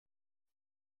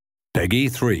Peggy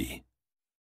 3.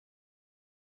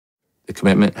 The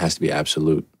commitment has to be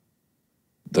absolute.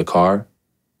 The car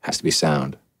has to be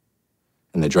sound.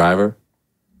 And the driver,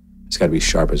 it's got to be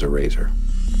sharp as a razor.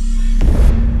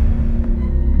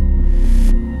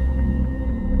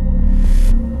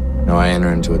 Now I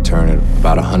enter into a turn at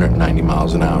about 190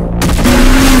 miles an hour.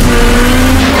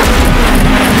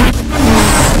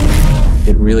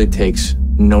 It really takes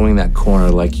knowing that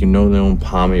corner like you know the own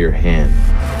palm of your hand.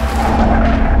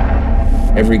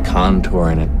 Every contour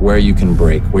in it, where you can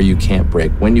brake, where you can't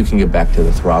brake, when you can get back to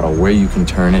the throttle, where you can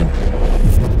turn in.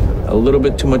 A little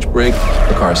bit too much brake,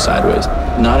 the car's sideways.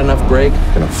 Not enough brake,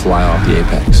 gonna fly off the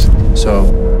apex.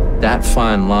 So that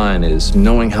fine line is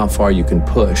knowing how far you can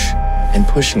push and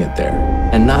pushing it there,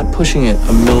 and not pushing it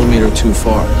a millimeter too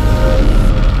far.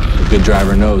 A good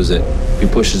driver knows that if he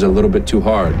pushes a little bit too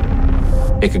hard,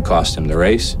 it could cost him the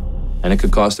race, and it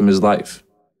could cost him his life.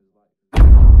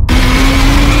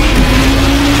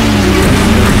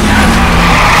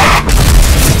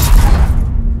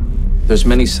 There's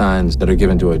many signs that are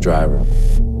given to a driver.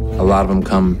 A lot of them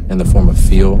come in the form of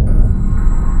feel.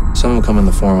 Some of them come in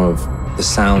the form of the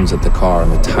sounds that the car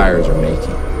and the tires are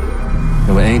making.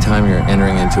 And anytime you're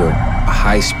entering into a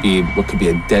high speed, what could be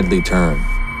a deadly turn,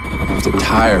 if the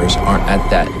tires aren't at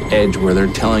that edge where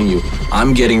they're telling you,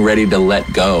 I'm getting ready to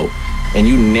let go, and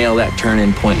you nail that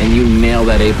turn-in point, and you nail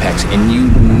that apex, and you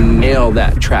nail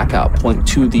that track-out point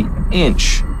to the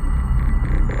inch.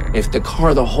 If the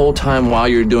car the whole time while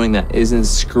you're doing that isn't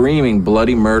screaming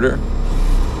bloody murder,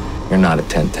 you're not at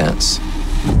 10 tenths,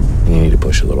 and you need to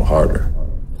push a little harder.